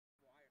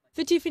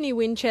For Tiffany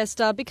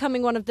Winchester,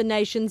 becoming one of the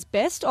nation's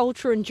best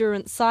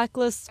ultra-endurance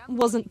cyclists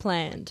wasn't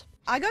planned.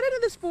 I got into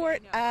the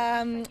sport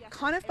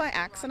kind of by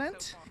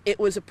accident.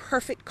 It was a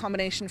perfect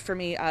combination for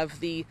me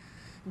of the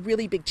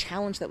really big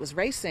challenge that was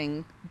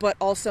racing, but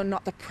also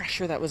not the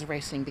pressure that was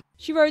racing.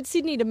 She rode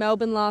Sydney to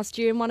Melbourne last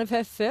year in one of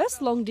her first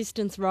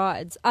long-distance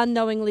rides,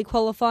 unknowingly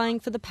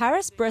qualifying for the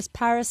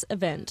Paris-Brest-Paris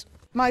event.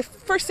 My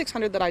first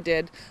 600 that I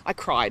did, I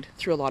cried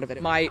through a lot of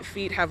it. My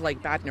feet have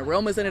bad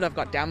neuromas in it. I've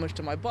got damage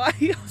to my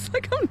body. I was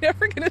like, I'm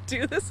never going to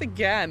do this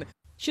again.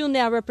 She'll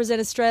now represent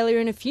Australia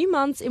in a few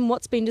months in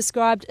what's been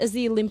described as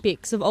the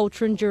Olympics of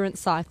ultra-endurance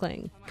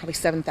cycling. Probably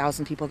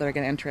 7,000 people that are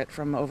going to enter it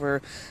from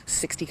over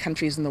 60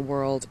 countries in the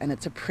world. And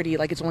it's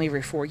it's only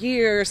every 4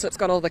 years. So it's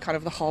got all the kind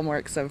of the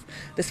hallmarks of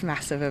this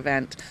massive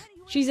event.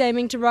 She's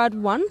aiming to ride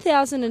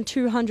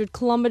 1,200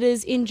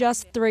 kilometres in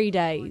just 3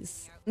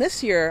 days.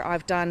 This year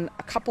I've done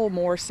a couple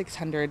more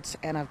 600s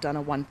and I've done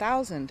a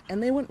 1,000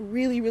 and they went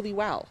really, really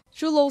well.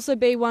 She'll also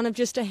be one of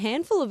just a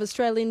handful of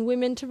Australian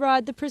women to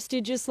ride the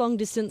prestigious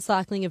long-distance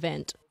cycling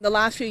event. The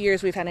last few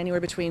years we've had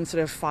anywhere between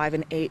 5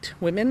 and 8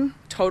 women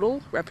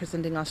total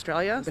representing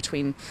Australia.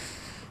 Between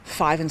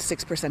 5 and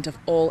 6% of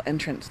all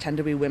entrants tend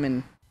to be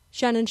women.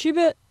 Shannon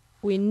Schubert,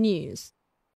 Win News.